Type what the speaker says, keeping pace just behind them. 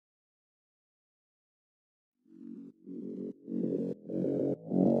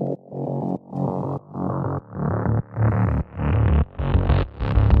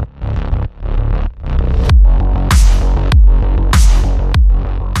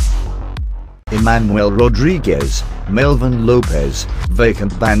Emmanuel Rodriguez-Melvin Lopez,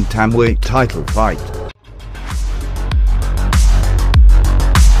 vacant bantamweight title fight.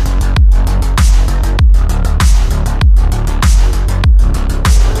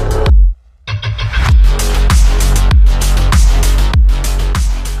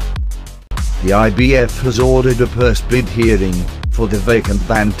 The IBF has ordered a purse bid hearing for the vacant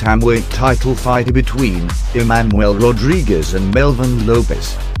bantamweight title fight between Emmanuel Rodriguez and Melvin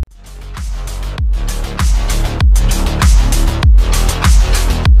Lopez.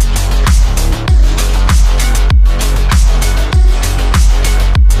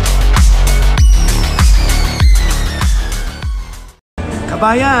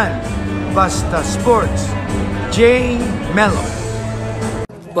 Kabayan, Basta Sports, J. Mello.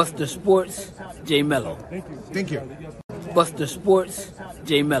 Buster Sports, J. Mello. Thank you. Buster Sports,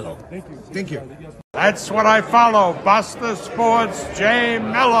 J. Mello. Thank you. That's what I follow, Buster Sports, J.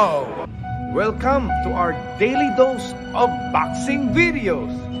 Mello. Welcome to our daily dose of boxing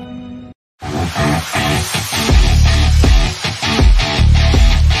videos.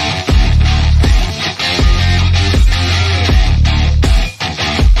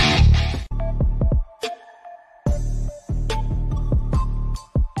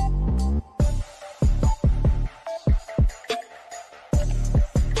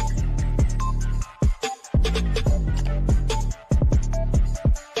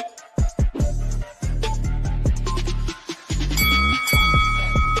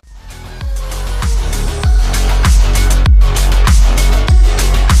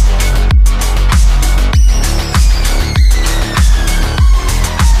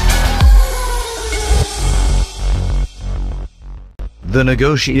 The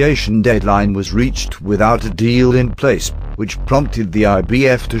negotiation deadline was reached without a deal in place, which prompted the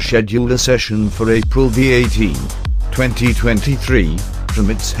IBF to schedule a session for April the 18th, 2023,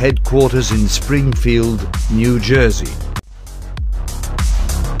 from its headquarters in Springfield, New Jersey.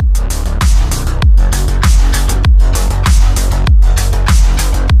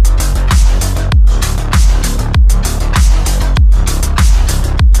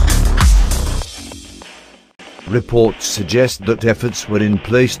 Reports suggest that efforts were in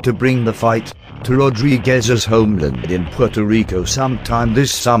place to bring the fight to Rodriguez's homeland in Puerto Rico sometime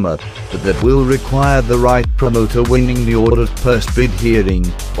this summer, but that will require the right promoter winning the ordered purse bid hearing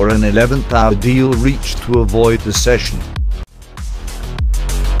or an 11th-hour deal reached to avoid the session.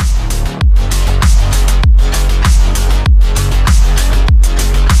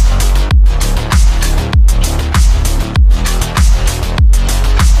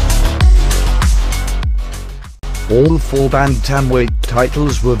 All four bantamweight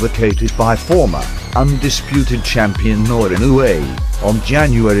titles were vacated by former undisputed champion Naoya Inoue on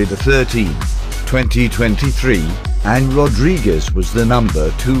January the 13th, 2023, and Rodriguez was the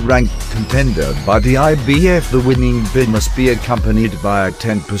number 2 ranked contender by the IBF. The winning bid must be accompanied by a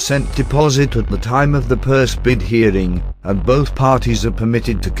 10% deposit at the time of the purse bid hearing, and both parties are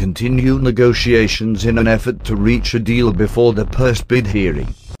permitted to continue negotiations in an effort to reach a deal before the purse bid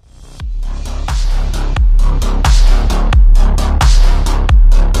hearing.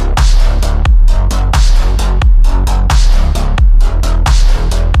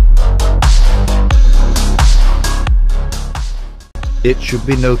 It should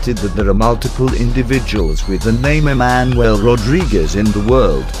be noted that there are multiple individuals with the name Emmanuel Rodriguez in the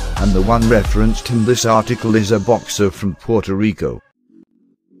world, and the one referenced in this article is a boxer from Puerto Rico.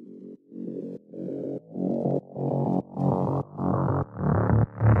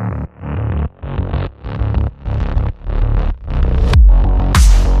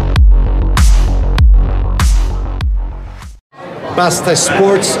 Basta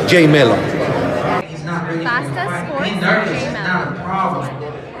Sports, J. Mello. Basta Sports, J. Mello.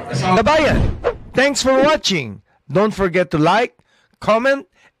 Kabayan, thanks for watching. Don't forget to like, comment,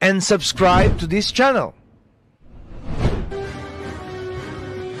 and subscribe to this channel.